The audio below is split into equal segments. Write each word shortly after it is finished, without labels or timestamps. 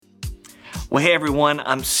Well, hey everyone,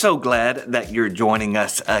 I'm so glad that you're joining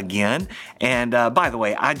us again. And by the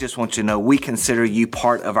way, I just want you to know we consider you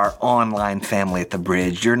part of our online family at The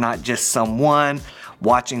Bridge. You're not just someone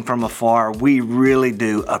watching from afar. We really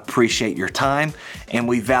do appreciate your time and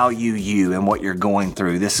we value you and what you're going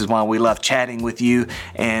through. This is why we love chatting with you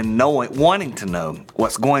and wanting to know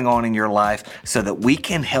what's going on in your life so that we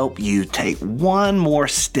can help you take one more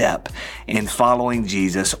step in following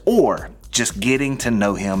Jesus or just getting to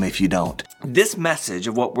know him if you don't. This message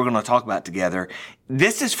of what we're going to talk about together,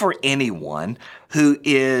 this is for anyone who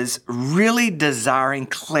is really desiring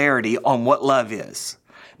clarity on what love is.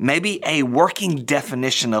 Maybe a working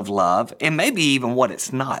definition of love, and maybe even what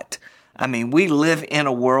it's not. I mean, we live in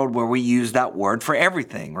a world where we use that word for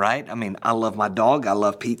everything, right? I mean, I love my dog, I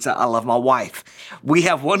love pizza, I love my wife. We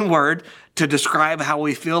have one word to describe how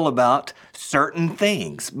we feel about certain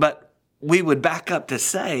things, but we would back up to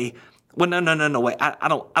say, well, no, wait, I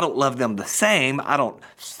don't love them the same. I don't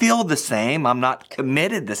feel the same. I'm not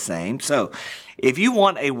committed the same. So if you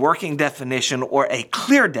want a working definition or a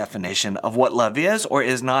clear definition of what love is or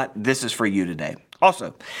is not, this is for you today.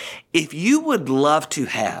 Also, if you would love to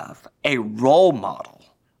have a role model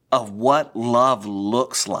of what love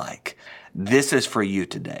looks like, this is for you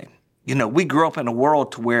today. You know, we grew up in a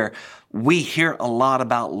world to where we hear a lot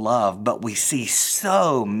about love, but we see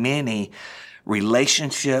so many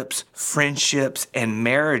relationships, friendships, and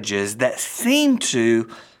marriages that seem to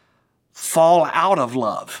fall out of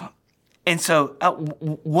love. And so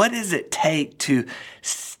what does it take to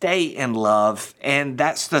stay in love? And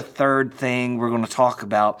that's the third thing we're going to talk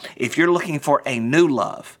about. If you're looking for a new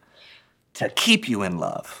love to keep you in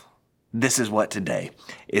love, this is what today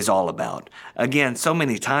is all about. Again, so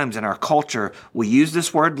many times in our culture, we use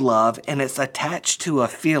this word love and it's attached to a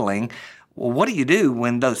feeling. Well, what do you do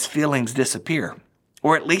when those feelings disappear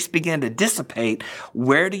or at least begin to dissipate?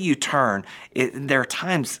 Where do you turn? There are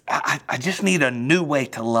times I just need a new way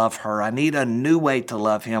to love her. I need a new way to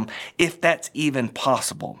love him, if that's even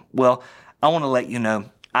possible. Well, I want to let you know,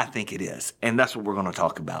 I think it is. And that's what we're going to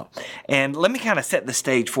talk about. And let me kind of set the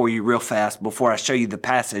stage for you real fast before I show you the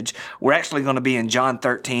passage. We're actually going to be in John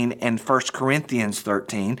 13 and 1 Corinthians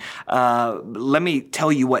 13. Let me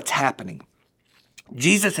tell you what's happening.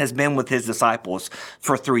 Jesus has been with his disciples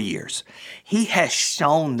for 3 years. He has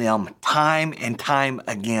shown them time and time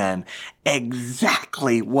again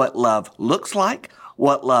exactly what love looks like,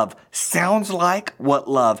 what love sounds like, what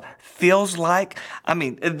love feels like. I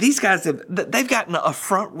mean, these guys they've gotten a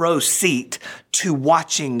front row seat to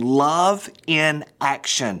watching love in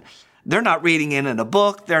action. They're not reading it in a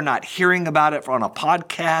book. They're not hearing about it on a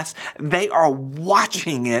podcast. They are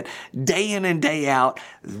watching it day in and day out.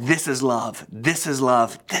 This is love. This is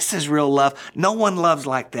love. This is real love. No one loves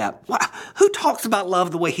like that. Who talks about love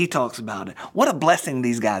the way he talks about it? What a blessing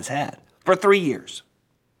these guys had for 3 years.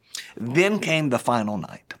 Then came the final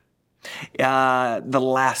night, the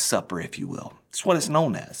Last Supper, if you will. That's what it's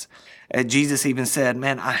known as. Jesus even said,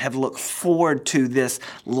 man, I have looked forward to this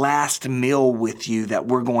last meal with you that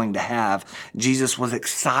we're going to have. Jesus was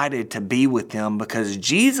excited to be with them because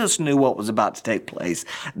Jesus knew what was about to take place.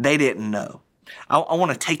 They didn't know. I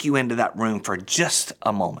want to take you into that room for just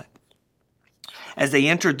a moment. As they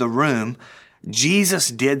entered the room, Jesus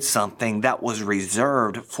did something that was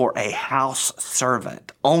reserved for a house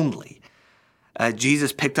servant only.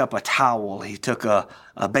 Jesus picked up a towel, he took a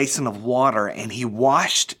basin of water, and he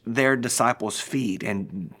washed their disciples' feet.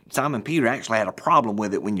 And Simon Peter actually had a problem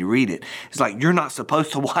with it when you read it. It's like, you're not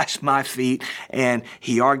supposed to wash my feet. And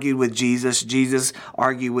he argued with Jesus. Jesus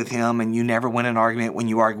argued with him, and you never win an argument when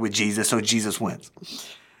you argue with Jesus, so Jesus wins.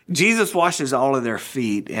 Jesus washes all of their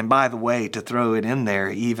feet, and by the way, to throw it in there,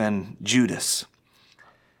 even Judas.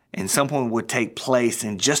 And something would take place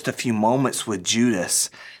in just a few moments with Judas,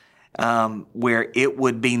 where it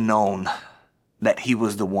would be known that he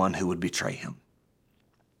was the one who would betray him.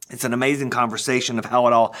 It's an amazing conversation of how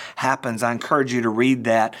it all happens. I encourage you to read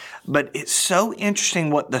that. But it's so interesting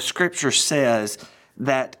what the scripture says,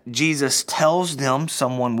 that Jesus tells them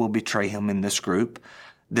someone will betray him in this group,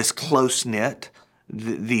 this close-knit,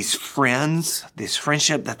 these friends, this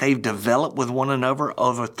friendship that they've developed with one another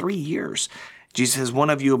over 3 years. Jesus says, one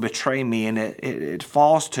of you will betray me, and it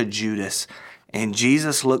falls to Judas. And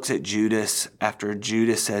Jesus looks at Judas after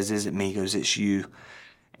Judas says, is it me? He goes, it's you.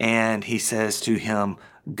 And he says to him,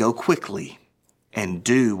 go quickly and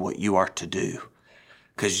do what you are to do.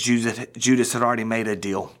 Because Judas had already made a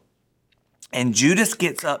deal. And Judas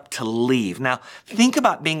gets up to leave. Now, think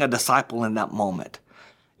about being a disciple in that moment.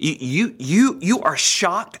 You are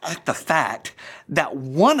shocked at the fact that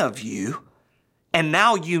one of you, and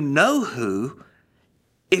now you know who,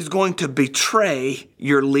 is going to betray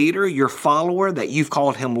your leader, your follower, that you've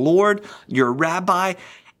called him Lord, your rabbi,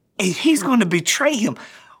 and he's going to betray him.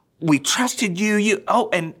 We trusted you.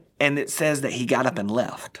 And it says that he got up and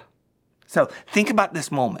left. So think about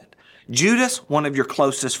this moment. Judas, one of your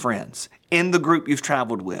closest friends in the group you've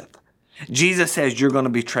traveled with. Jesus says, you're going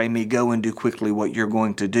to betray me. Go and do quickly what you're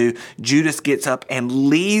going to do. Judas gets up and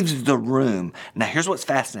leaves the room. Now, here's what's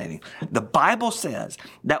fascinating. The Bible says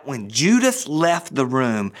that when Judas left the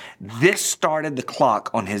room, this started the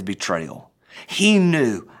clock on his betrayal. He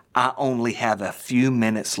knew, I only have a few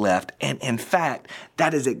minutes left. And in fact,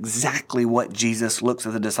 that is exactly what Jesus looks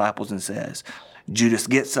at the disciples and says. Judas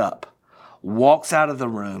gets up, walks out of the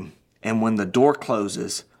room, and when the door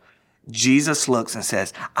closes, Jesus looks and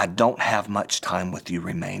says, I don't have much time with you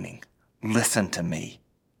remaining. Listen to me.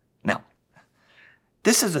 Now,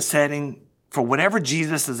 this is a setting for whatever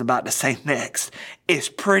Jesus is about to say next is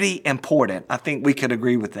pretty important. I think we could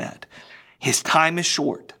agree with that. His time is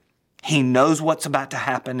short. He knows what's about to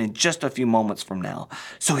happen in just a few moments from now.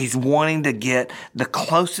 So he's wanting to get the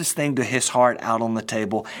closest thing to his heart out on the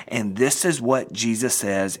table. And this is what Jesus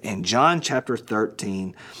says in John chapter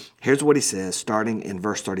 13. Here's what he says, starting in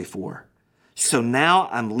verse 34. So now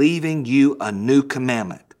I'm leaving you a new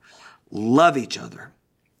commandment. Love each other.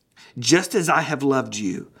 Just as I have loved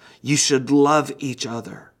you, you should love each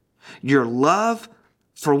other. Your love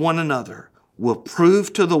for one another will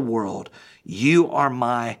prove to the world you are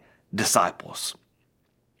my disciples.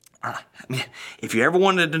 I mean, if you ever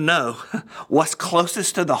wanted to know what's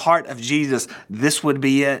closest to the heart of Jesus, this would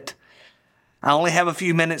be it. I only have a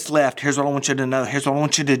few minutes left. Here's what I want you to know. Here's what I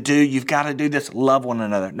want you to do. You've got to do this. Love one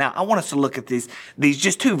another. Now, I want us to look at these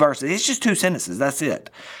just two verses. It's just two sentences. That's it.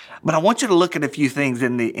 But I want you to look at a few things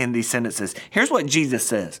in these sentences. Here's what Jesus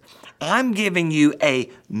says. I'm giving you a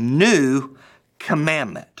new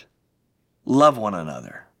commandment. Love one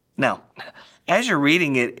another. Now, as you're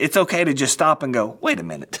reading it, it's okay to just stop and go, wait a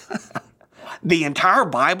minute. The entire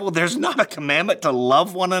Bible, there's not a commandment to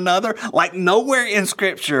love one another. Like nowhere in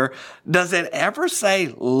Scripture does it ever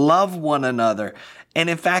say love one another. And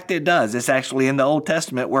in fact, it does. It's actually in the Old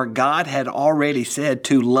Testament where God had already said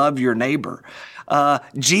to love your neighbor.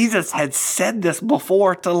 Jesus had said this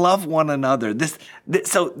before, to love one another. This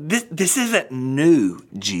isn't new,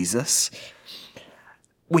 Jesus.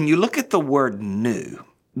 When you look at the word new,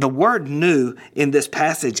 the word new in this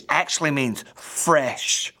passage actually means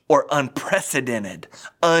fresh or unprecedented,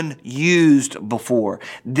 unused before.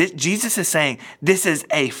 Jesus is saying this is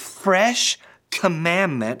a fresh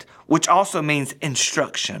commandment, which also means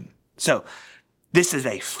instruction. So this is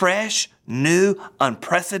a fresh, new,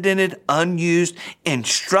 unprecedented, unused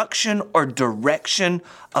instruction or direction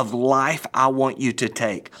of life I want you to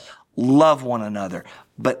take. Love one another.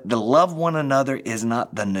 But the love one another is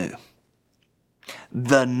not the new.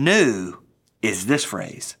 The new is this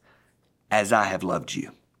phrase, as I have loved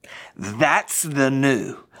you. That's the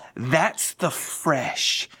new. That's the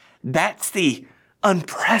fresh. That's the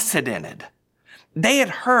unprecedented. They had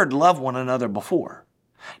heard love one another before.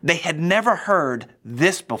 They had never heard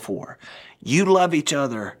this before. You love each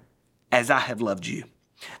other as I have loved you.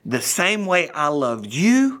 The same way I loved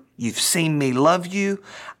you, you've seen me love you.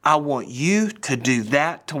 I want you to do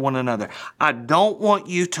that to one another. I don't want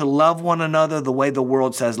you to love one another the way the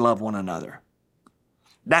world says love one another.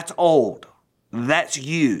 That's old. That's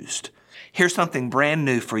used. Here's something brand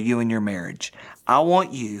new for you in your marriage. I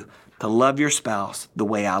want you to love your spouse the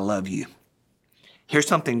way I love you. Here's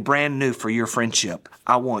something brand new for your friendship.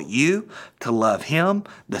 I want you to love him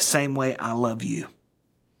the same way I love you.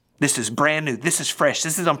 This is brand new. This is fresh.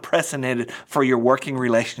 This is unprecedented for your working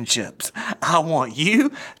relationships. I want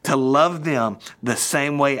you to love them the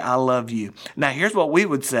same way I love you. Now, here's what we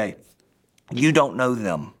would say. You don't know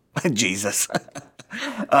them, Jesus.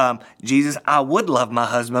 Jesus, I would love my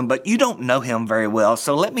husband, but you don't know him very well.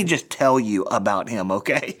 So let me just tell you about him,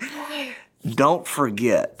 okay? Don't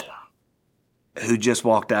forget who just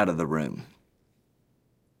walked out of the room.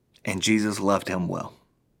 And Jesus loved him well.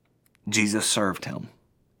 Jesus served him.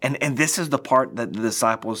 And this is the part that the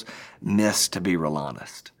disciples missed, to be real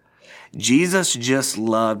honest. Jesus just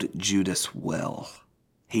loved Judas well.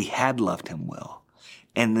 He had loved him well.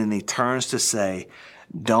 And then he turns to say,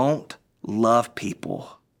 don't love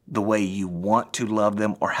people the way you want to love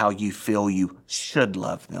them or how you feel you should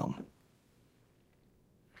love them.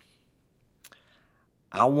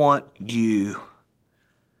 I want you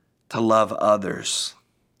to love others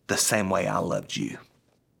the same way I loved you.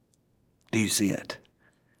 Do you see it?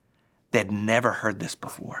 They'd never heard this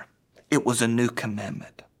before. It was a new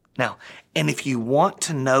commandment. Now, and if you want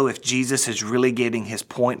to know if Jesus is really getting his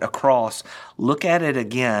point across, look at it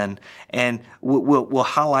again, and we'll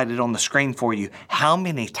highlight it on the screen for you. How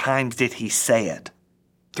many times did he say it?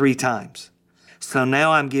 3 times. So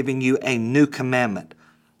now I'm giving you a new commandment.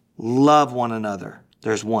 Love one another.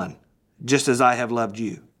 There's 1. Just as I have loved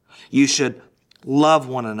you. You should love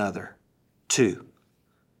one another. 2.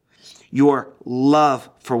 Your love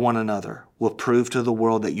for one another will prove to the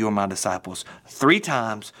world that you are my disciples. 3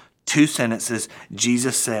 times, 2 sentences,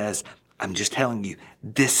 Jesus says, I'm just telling you,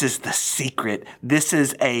 this is the secret. This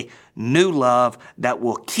is a new love that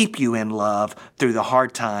will keep you in love through the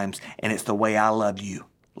hard times, and it's the way I love you.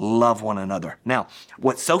 Love one another. Now,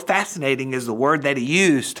 what's so fascinating is the word that he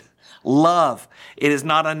used, love. It is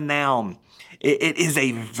not a noun. It is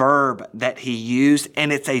a verb that he used,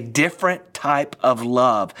 and it's a different type of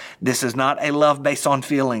love. This is not a love based on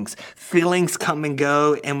feelings. Feelings come and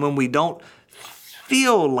go, and when we don't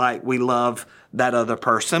feel like we love that other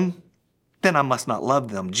person, then I must not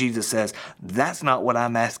love them. Jesus says, that's not what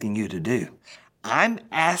I'm asking you to do. I'm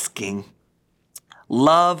asking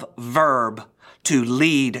love verb to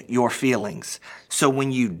lead your feelings. So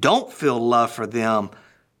when you don't feel love for them,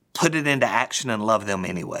 put it into action and love them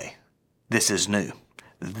anyway. This is new.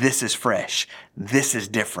 This is fresh. This is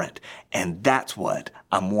different. And that's what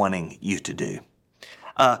I'm wanting you to do.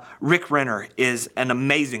 Rick Renner is an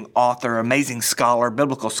amazing author, amazing scholar,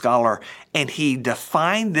 biblical scholar, and he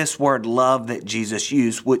defined this word love that Jesus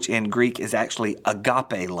used, which in Greek is actually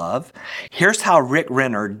agape love. Here's how Rick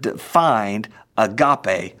Renner defined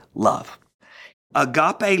agape love.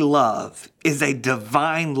 Agape love is a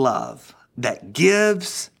divine love that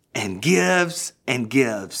gives and gives and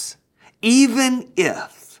gives, even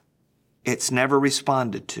if it's never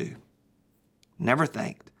responded to, never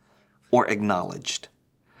thanked, or acknowledged.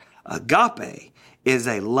 Agape is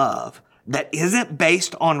a love that isn't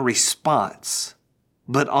based on response,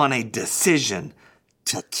 but on a decision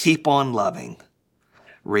to keep on loving,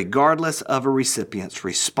 regardless of a recipient's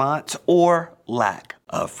response or lack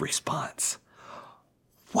of response.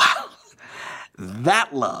 Wow,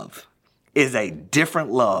 that love is a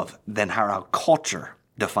different love than how our culture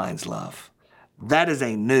defines love. That is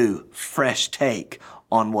a new, fresh take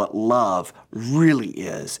on what love really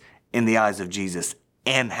is in the eyes of Jesus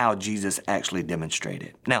and how Jesus actually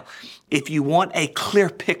demonstrated. Now, if you want a clear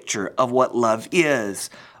picture of what love is,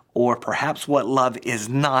 or perhaps what love is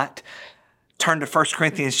not, turn to 1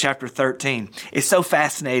 Corinthians chapter 13. It's so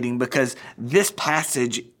fascinating because this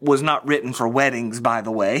passage was not written for weddings, by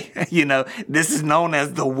the way. You know, this is known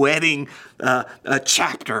as the wedding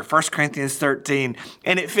chapter, 1 Corinthians 13,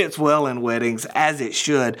 and it fits well in weddings, as it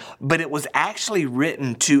should, but it was actually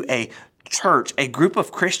written to a church, a group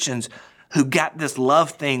of Christians who got this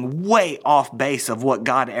love thing way off base of what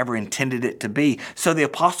God ever intended it to be. So the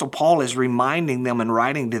Apostle Paul is reminding them and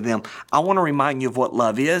writing to them, I want to remind you of what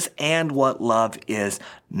love is and what love is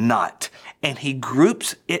not. And he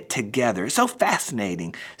groups it together. It's so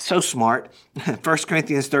fascinating, so smart. 1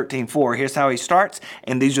 Corinthians 13:4, here's how he starts,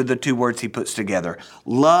 and these are the 2 words he puts together.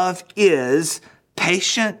 Love is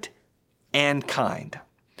patient and kind.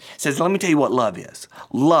 It says, let me tell you what love is.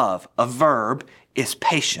 Love, a verb, is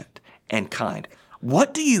patient and kind.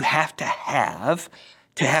 What do you have to have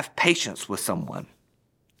patience with someone?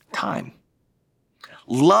 Time.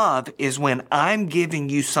 Love is when I'm giving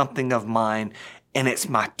you something of mine and it's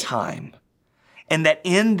my time. And that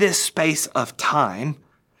in this space of time,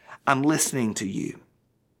 I'm listening to you.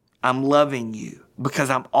 I'm loving you because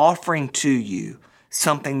I'm offering to you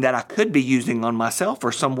something that I could be using on myself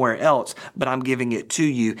or somewhere else, but I'm giving it to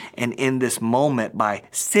you. And in this moment, by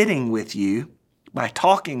sitting with you, by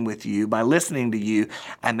talking with you, by listening to you,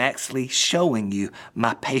 I'm actually showing you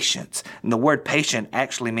my patience. And the word patient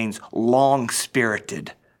actually means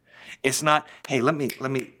long-spirited. It's not, hey, let me,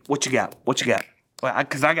 what you got? What you got? Well,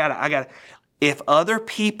 because I got. If other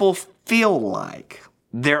people feel like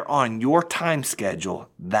they're on your time schedule,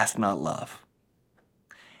 that's not love.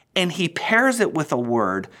 And he pairs it with a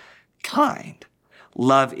word, kind.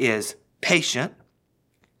 Love is patient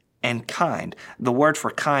and kind. The word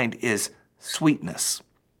for kind is sweetness.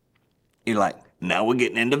 You're like, now we're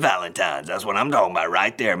getting into Valentine's. That's what I'm talking about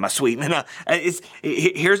right there. My sweetness.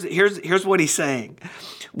 Here's what he's saying.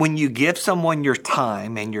 When you give someone your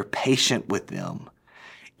time and you're patient with them,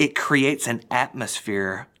 it creates an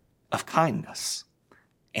atmosphere of kindness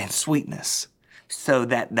and sweetness so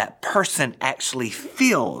that that person actually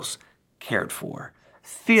feels cared for,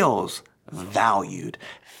 feels valued,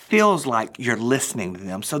 feels like you're listening to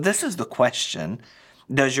them. So this is the question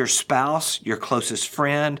Does your spouse, your closest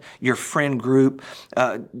friend, your friend group,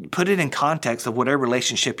 put it in context of whatever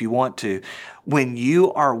relationship you want to. When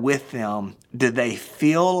you are with them, do they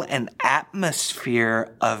feel an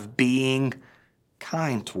atmosphere of being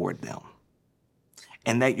kind toward them?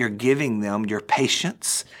 And that you're giving them your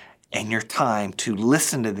patience and your time to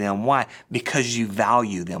listen to them. Why? Because you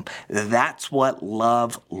value them. That's what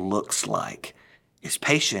love looks like. It's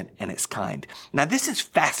patient and it's kind. Now, this is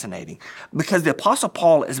fascinating because the Apostle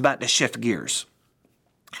Paul is about to shift gears.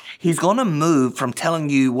 He's going to move from telling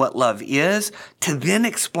you what love is to then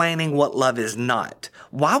explaining what love is not.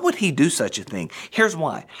 Why would he do such a thing? Here's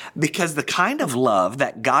why. Because the kind of love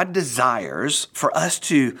that God desires for us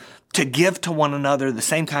to give to one another, the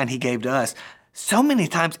same kind he gave to us, so many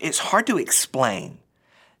times it's hard to explain.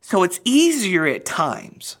 So it's easier at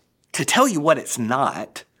times to tell you what it's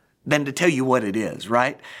not than to tell you what it is,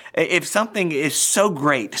 right? If something is so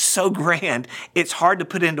great, so grand, it's hard to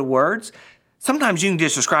put into words. Sometimes you can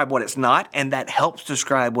just describe what it's not, and that helps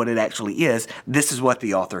describe what it actually is. This is what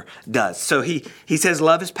the author does. So he says,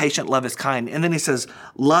 love is patient, love is kind. And then he says,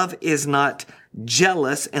 love is not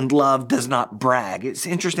jealous, and love does not brag. It's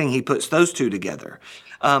interesting he puts those two together.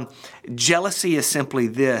 Jealousy is simply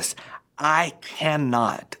this: I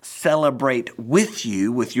cannot celebrate with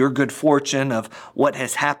you, with your good fortune of what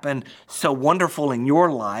has happened so wonderful in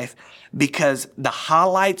your life, because the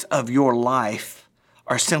highlights of your life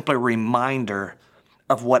are simply a reminder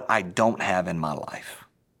of what I don't have in my life.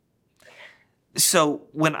 So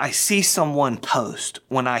when I see someone post,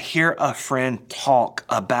 when I hear a friend talk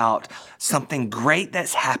about something great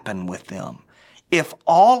that's happened with them, if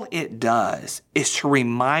all it does is to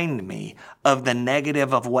remind me of the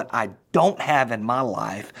negative of what I don't have in my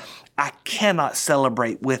life, I cannot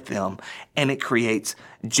celebrate with them, and it creates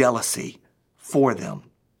jealousy for them.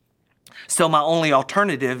 So my only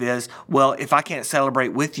alternative is, well, if I can't celebrate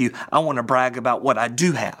with you, I want to brag about what I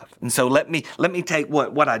do have. And so let me take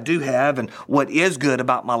what I do have and what is good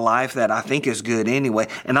about my life that I think is good anyway,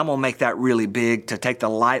 and I'm going to make that really big to take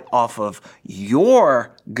the light off of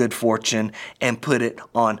your good fortune and put it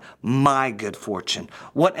on my good fortune.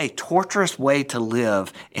 What a torturous way to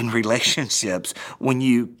live in relationships when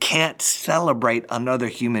you can't celebrate another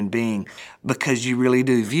human being because you really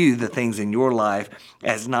do view the things in your life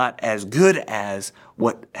as not as good as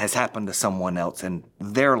what has happened to someone else in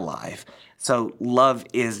their life. So love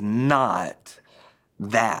is not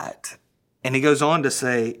that. And he goes on to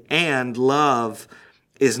say, and love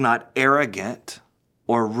is not arrogant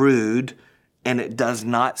or rude, and it does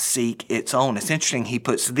not seek its own. It's interesting he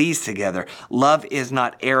puts these together. Love is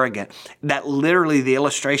not arrogant. That literally the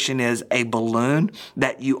illustration is a balloon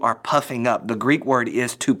that you are puffing up. The Greek word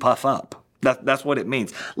is to puff up. That's what it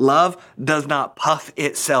means. Love does not puff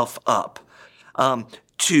itself up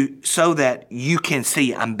so that you can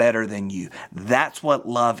see I'm better than you. That's what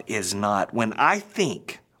love is not. When I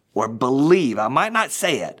think or believe, I might not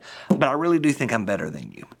say it, but I really do think I'm better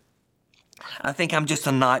than you. I think I'm just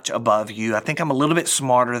a notch above you. I think I'm a little bit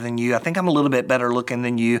smarter than you. I think I'm a little bit better looking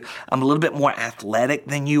than you. I'm a little bit more athletic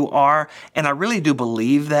than you are. And I really do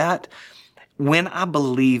believe that. When I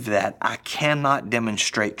believe that, I cannot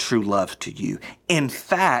demonstrate true love to you. In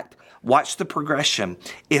fact, watch the progression.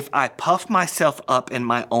 If I puff myself up in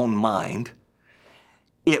my own mind,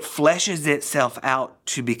 it fleshes itself out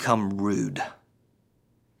to become rude.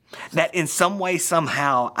 That in some way,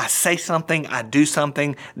 somehow, I say something, I do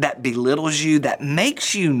something that belittles you, that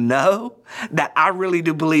makes you know that I really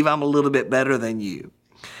do believe I'm a little bit better than you.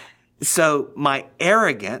 So my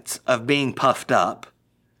arrogance of being puffed up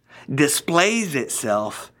displays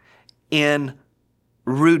itself in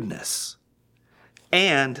rudeness.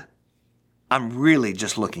 And I'm really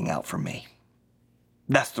just looking out for me.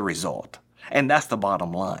 That's the result. And that's the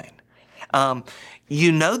bottom line.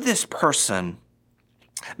 You know this person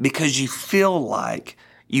because you feel like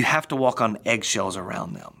you have to walk on eggshells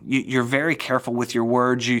around them. You're very careful with your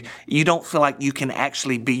words. You don't feel like you can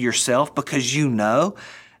actually be yourself because you know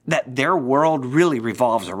that their world really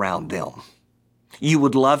revolves around them. You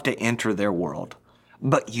would love to enter their world,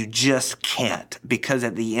 but you just can't because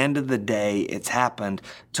at the end of the day, it's happened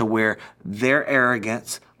to where their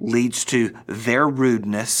arrogance leads to their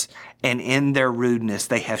rudeness, and in their rudeness,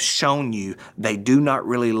 they have shown you they do not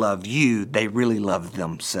really love you, they really love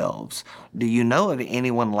themselves. Do you know of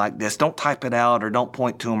anyone like this? Don't type it out or don't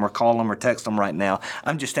point to them or call them or text them right now.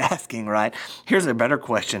 I'm just asking, right? Here's a better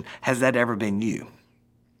question. Has that ever been you?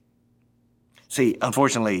 See,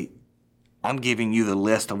 unfortunately, I'm giving you the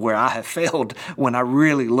list of where I have failed when I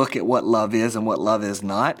really look at what love is and what love is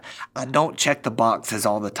not. I don't check the boxes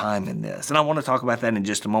all the time in this. And I want to talk about that in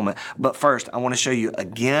just a moment. But first, I want to show you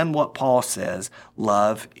again what Paul says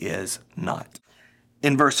love is not.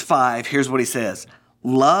 In verse 5, here's what he says.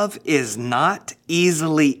 Love is not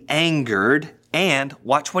easily angered, and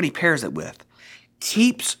watch what he pairs it with.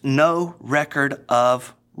 Keeps no record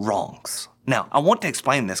of wrongs. Now, I want to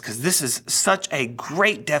explain this because this is such a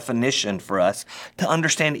great definition for us to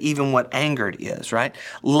understand even what angered is, right?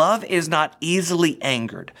 Love is not easily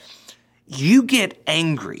angered. You get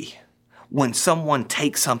angry when someone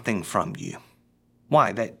takes something from you.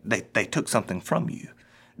 Why? They took something from you.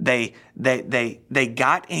 They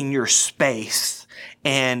got in your space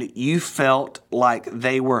and you felt like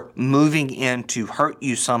they were moving in to hurt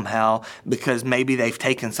you somehow because maybe they've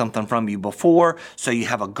taken something from you before, so you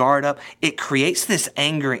have a guard up. It creates this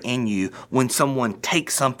anger in you when someone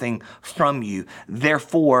takes something from you.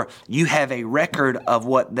 Therefore, you have a record of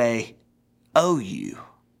what they owe you.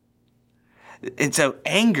 And so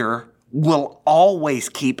anger will always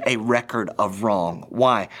keep a record of wrong.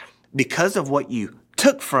 Why? Because of what you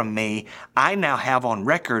took from me, I now have on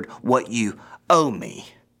record what you owe me.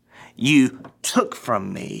 You took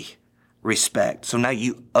from me respect, so now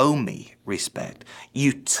you owe me respect.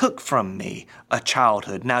 You took from me a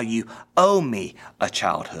childhood, now you owe me a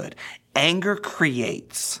childhood. Anger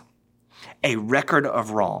creates a record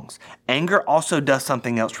of wrongs. Anger also does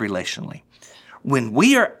something else relationally. When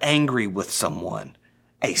we are angry with someone,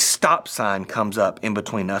 a stop sign comes up in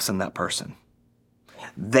between us and that person.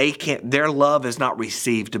 Their love is not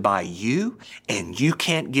received by you, and you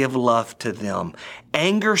can't give love to them.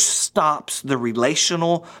 Anger stops the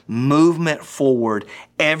relational movement forward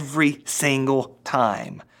every single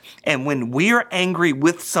time. And when we are angry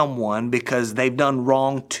with someone because they've done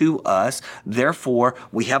wrong to us, therefore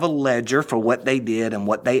we have a ledger for what they did and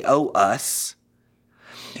what they owe us,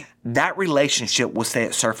 that relationship will stay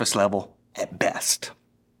at surface level at best.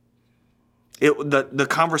 The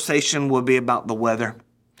conversation will be about the weather.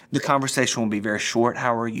 The conversation will be very short.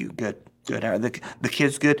 How are you? Good. Good. How are the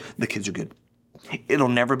kids good? The kids are good. It'll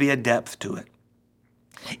never be a depth to it.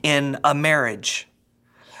 In a marriage,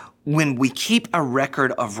 when we keep a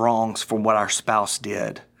record of wrongs from what our spouse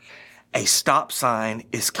did, a stop sign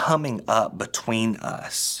is coming up between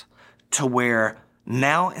us to where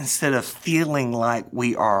now instead of feeling like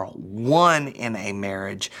we are one in a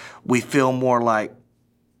marriage, we feel more like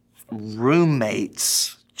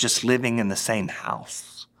roommates just living in the same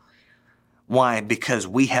house. Why? Because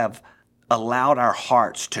we have allowed our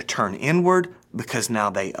hearts to turn inward because now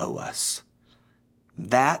they owe us.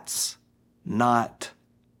 That's not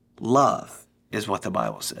love, is what the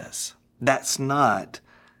Bible says. That's not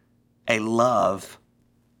a love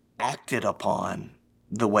acted upon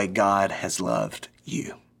the way God has loved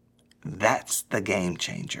you. That's the game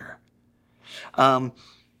changer.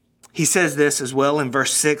 He says this as well in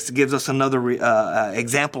verse 6, gives us another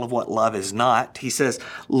example of what love is not. He says,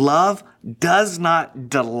 love does not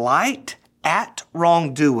delight at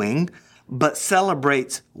wrongdoing, but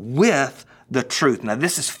celebrates with the truth. Now,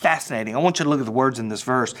 this is fascinating. I want you to look at the words in this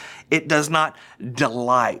verse. It does not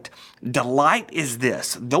delight. Delight is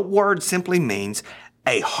this. The word simply means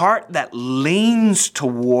a heart that leans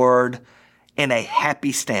toward in a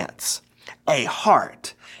happy stance. A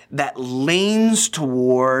heart that leans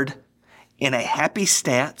toward in a happy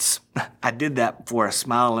stance. I did that for a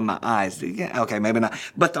smile in my eyes. Okay, maybe not.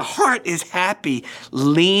 But the heart is happy,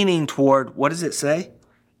 leaning toward, what does it say?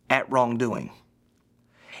 At wrongdoing.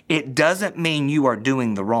 It doesn't mean you are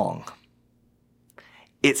doing the wrong.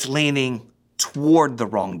 It's leaning toward the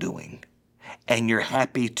wrongdoing. And you're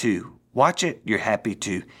happy to watch it, you're happy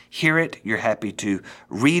to hear it, you're happy to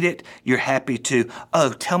read it, you're happy to,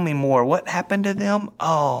 oh, tell me more. What happened to them?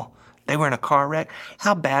 Oh, they were in a car wreck.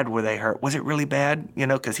 How bad were they hurt? Was it really bad?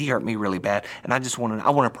 Because he hurt me really bad. And I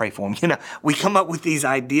want to pray for him. We come up with these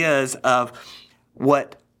ideas of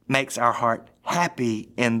what makes our heart happy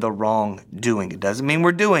in the wrongdoing. It doesn't mean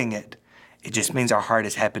we're doing it. It just means our heart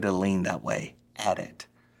is happy to lean that way at it.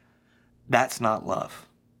 That's not love.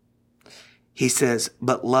 He says,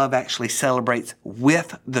 but love actually celebrates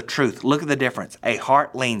with the truth. Look at the difference. A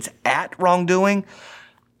heart leans at wrongdoing.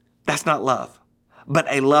 That's not love. But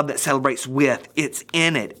a love that celebrates with, it's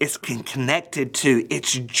in it, it's connected to,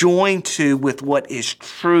 it's joined to with what is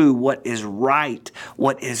true, what is right,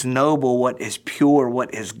 what is noble, what is pure,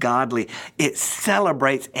 what is godly. It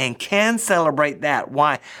celebrates and can celebrate that.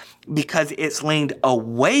 Why? Because it's leaned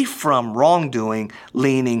away from wrongdoing,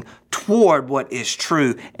 leaning toward what is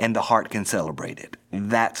true, and the heart can celebrate it.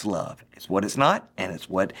 That's love. It's what it's not, and it's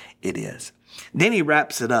what it is. Then he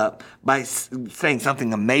wraps it up by saying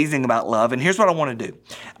something amazing about love. And here's what I want to do.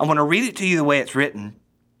 I want to read it to you the way it's written.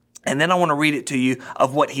 And then I want to read it to you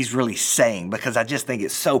of what he's really saying, because I just think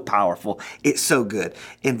it's so powerful. It's so good.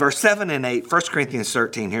 In verse 7 and 8, 1 Corinthians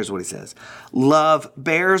 13, here's what he says. Love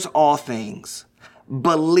bears all things,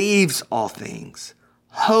 believes all things,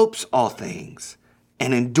 hopes all things,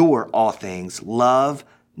 and endure all things. Love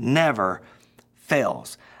never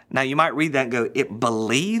fails. Now, you might read that and go, it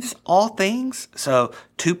believes all things? So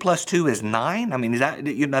 2 plus 2 is 9? I mean, is that,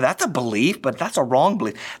 that's a belief, but that's a wrong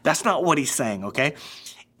belief. That's not what he's saying, okay?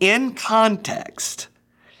 In context,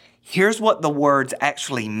 here's what the words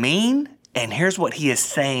actually mean, and here's what he is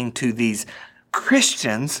saying to these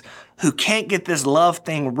Christians who can't get this love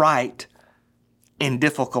thing right in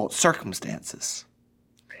difficult circumstances.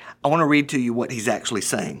 I want to read to you what he's actually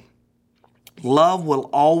saying. Love will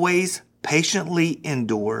always patiently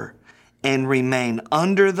endure and remain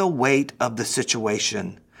under the weight of the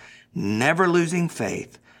situation, never losing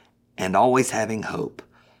faith and always having hope.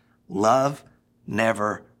 Love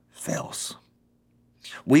never fails.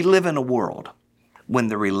 We live in a world when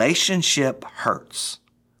the relationship hurts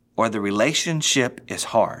or the relationship is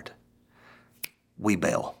hard, we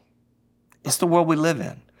bail. It's the world we live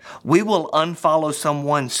in. We will unfollow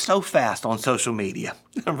someone so fast on social media,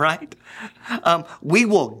 right? We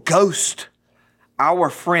will ghost our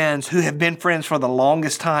friends who have been friends for the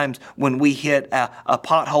longest times. When we hit a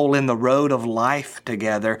pothole in the road of life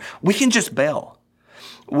together, we can just bail.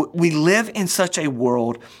 We live in such a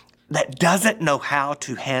world that doesn't know how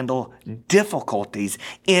to handle difficulties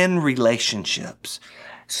in relationships.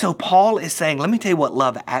 So Paul is saying, let me tell you what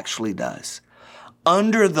love actually does.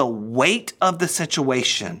 Under the weight of the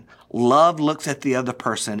situation, love looks at the other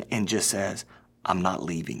person and just says, I'm not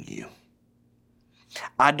leaving you.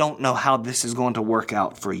 I don't know how this is going to work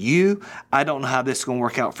out for you. I don't know how this is going to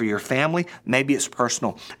work out for your family. Maybe it's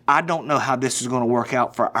personal. I don't know how this is going to work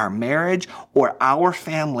out for our marriage or our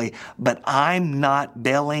family, but I'm not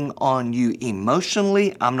bailing on you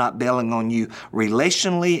emotionally. I'm not bailing on you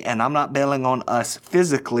relationally, and I'm not bailing on us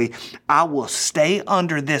physically. I will stay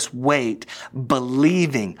under this weight,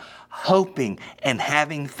 believing, hoping, and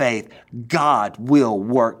having faith God will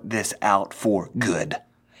work this out for good.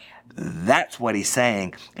 That's what he's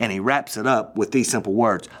saying, and he wraps it up with these simple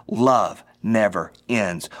words. Love never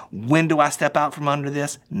ends. When do I step out from under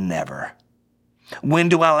this? Never. When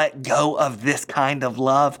do I let go of this kind of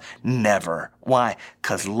love? Never. Why?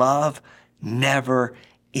 Because love never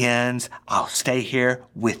ends. I'll stay here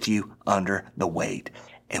with you under the weight,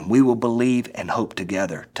 and we will believe and hope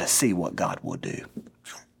together to see what God will do.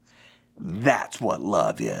 That's what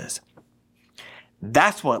love is.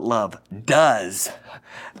 That's what love does.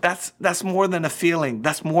 That's more than a feeling.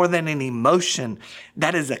 That's more than an emotion.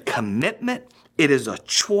 That is a commitment. It is a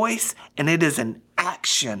choice, and it is an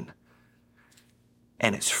action.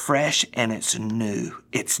 And it's fresh and it's new.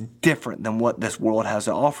 It's different than what this world has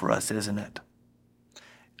to offer us, isn't it?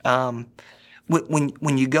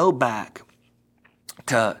 When you go back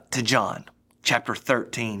to John chapter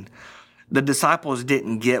 13, the disciples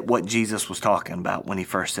didn't get what Jesus was talking about when he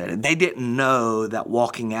first said it. They didn't know that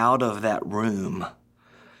walking out of that room,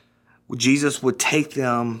 Jesus would take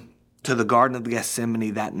them to the Garden of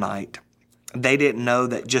Gethsemane that night. They didn't know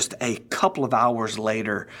that just a couple of hours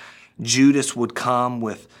later, Judas would come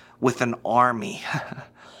with an army,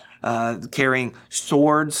 carrying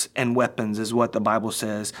swords and weapons is what the Bible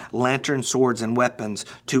says. Lanterns, swords, and weapons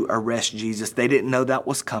to arrest Jesus. They didn't know that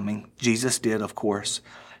was coming. Jesus did, of course.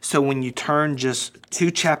 So when you turn just 2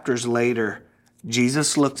 chapters later,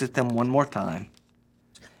 Jesus looks at them one more time.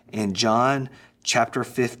 In John chapter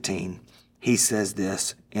 15, he says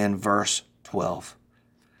this in verse 12.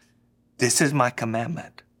 This is my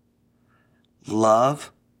commandment.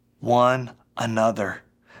 Love one another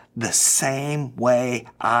the same way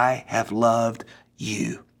I have loved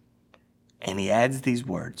you. And he adds these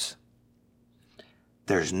words.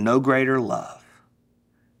 There's no greater love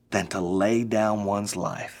than to lay down one's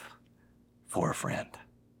life for a friend.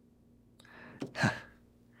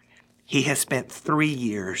 He has spent 3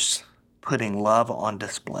 years putting love on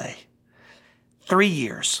display. 3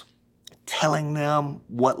 years telling them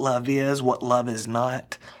what love is, what love is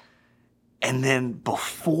not. And then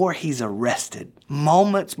before he's arrested,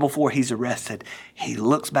 moments before he's arrested, he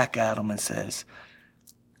looks back at them and says,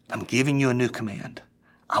 I'm giving you a new command.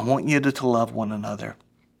 I want you to love one another.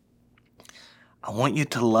 I want you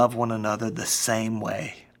to love one another the same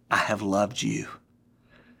way I have loved you.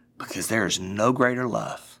 Because there is no greater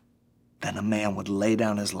love than a man would lay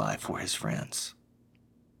down his life for his friends.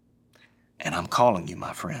 And I'm calling you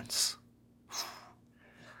my friends.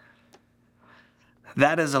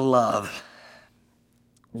 That is a love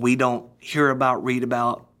we don't hear about, read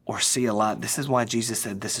about, or see a lot. This is why Jesus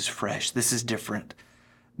said this is fresh. This is different.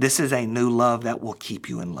 This is a new love that will keep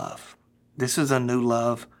you in love. This is a new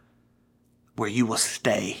love where you will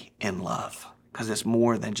stay in love because it's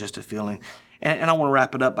more than just a feeling. And I want to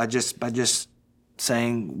wrap it up by just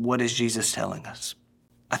saying, what is Jesus telling us?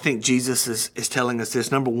 I think Jesus is telling us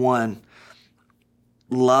this. Number one,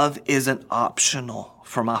 love isn't optional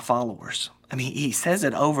for my followers. I mean, he says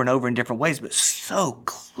it over and over in different ways, but so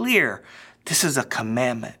clear. This is a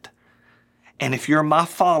commandment. And if you're my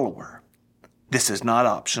follower, this is not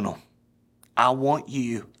optional. I want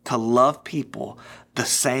you to love people the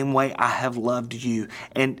same way I have loved you.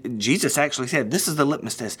 And Jesus actually said, this is the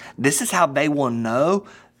litmus test. This is how they will know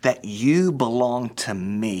that you belong to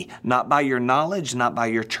me. Not by your knowledge, not by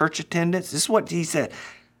your church attendance. This is what he said.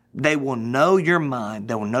 They will know you're mine.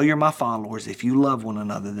 They will know you're my followers if you love one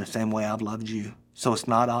another the same way I've loved you. So it's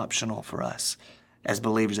not optional for us as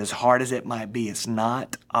believers. As hard as it might be, it's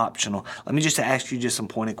not optional. Let me just ask you just some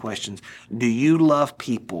pointed questions. Do you love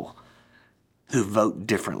people who vote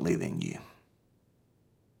differently than you?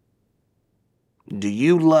 Do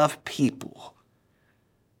you love people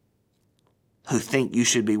who think you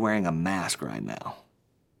should be wearing a mask right now?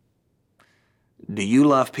 Do you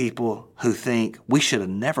love people who think we should have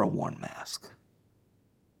never worn masks?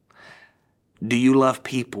 Do you love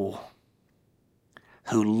people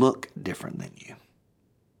who look different than you?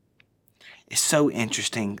 It's so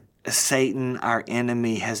interesting. Satan, our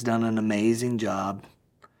enemy, has done an amazing job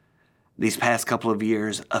these past couple of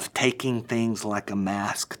years of taking things like a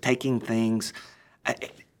mask, taking things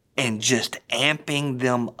and just amping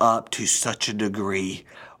them up to such a degree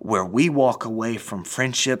where we walk away from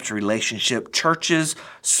friendships, relationship, churches,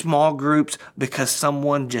 small groups, because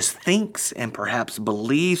someone just thinks and perhaps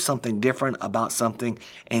believes something different about something.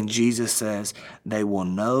 And Jesus says, they will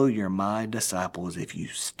know you're my disciples if you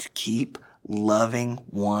keep loving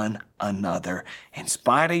one another. In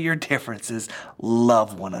spite of your differences,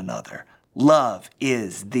 love one another. Love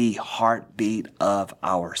is the heartbeat of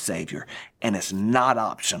our Savior, and it's not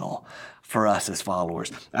optional for us as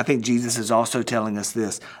followers. I think Jesus is also telling us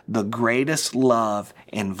this: the greatest love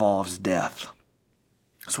involves death.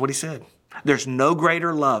 That's what he said. There's no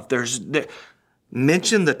greater love.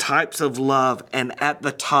 Mention the types of love, and at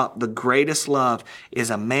the top, the greatest love is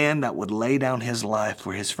a man that would lay down his life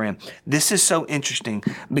for his friend. This is so interesting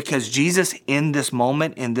because Jesus, in this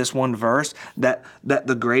moment, in this one verse, that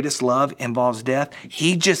the greatest love involves death,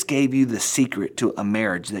 he just gave you the secret to a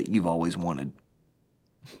marriage that you've always wanted.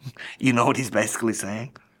 You know what he's basically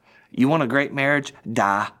saying? You want a great marriage?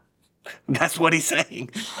 Die. That's what he's saying.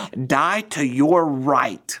 Die to your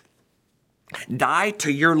right. Die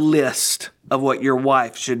to your list of what your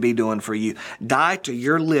wife should be doing for you. Die to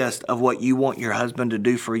your list of what you want your husband to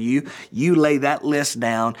do for you. You lay that list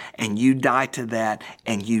down and you die to that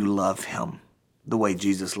and you love him the way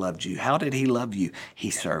Jesus loved you. How did he love you? He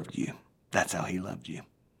served you. That's how he loved you.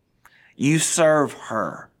 You serve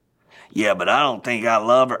her. Yeah, but I don't think I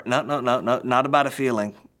love her. No, not about a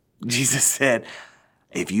feeling. Jesus said,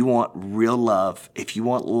 if you want real love, if you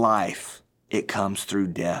want life, it comes through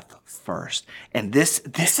death first. And this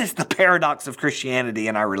is the paradox of Christianity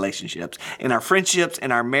in our relationships, in our friendships,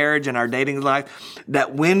 in our marriage, in our dating life,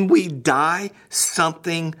 that when we die,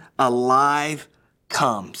 something alive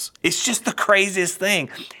comes. It's just the craziest thing.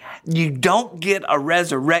 You don't get a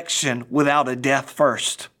resurrection without a death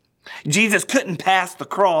first. Jesus couldn't pass the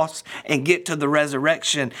cross and get to the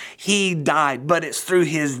resurrection. He died, but it's through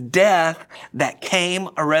his death that came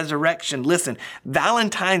a resurrection. Listen,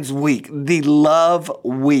 Valentine's week, the love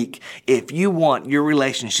week, if you want your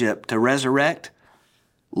relationship to resurrect,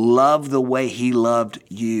 love the way he loved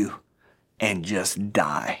you and just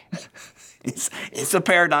die. It's a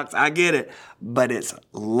paradox, I get it, but it's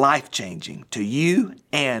life-changing to you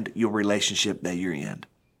and your relationship that you're in.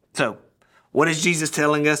 So, what is Jesus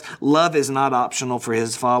telling us? Love is not optional for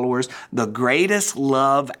his followers. The greatest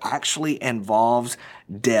love actually involves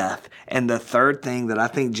death. And the third thing that I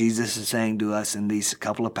think Jesus is saying to us in these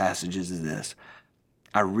couple of passages is this: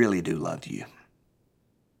 I really do love you.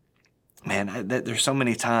 Man, there's so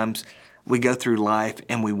many times we go through life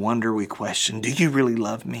and we wonder, we question, do you really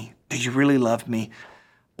love me? Do you really love me?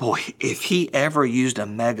 Boy, if he ever used a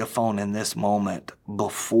megaphone in this moment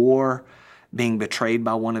before being betrayed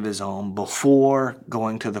by one of his own, before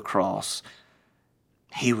going to the cross,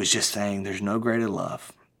 he was just saying there's no greater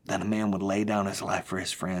love than a man would lay down his life for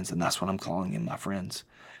his friends. And that's what I'm calling him, my friends.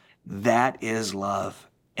 That is love.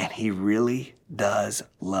 And he really does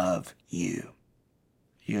love you.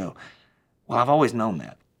 Well, I've always known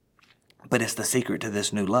that. But it's the secret to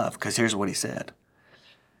this new love, because here's what he said.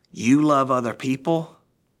 You love other people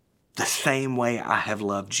the same way I have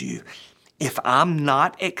loved you. If I'm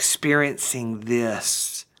not experiencing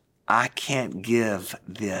this, I can't give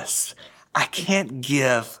this. I can't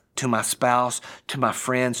give to my spouse, to my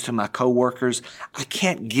friends, to my coworkers. I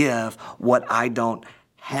can't give what I don't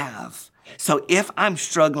have. So if I'm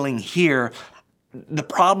struggling here, the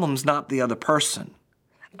problem's not the other person.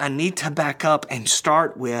 I need to back up and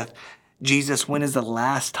start with, Jesus, when is the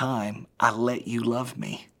last time I let you love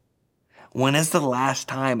me? When is the last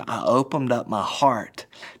time I opened up my heart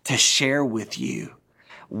to share with you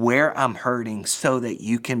where I'm hurting so that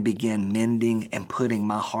you can begin mending and putting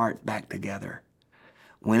my heart back together?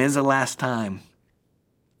 When is the last time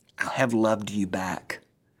I have loved you back?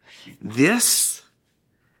 This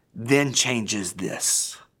then changes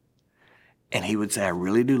this. And he would say, I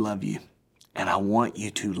really do love you, and I want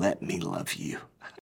you to let me love you.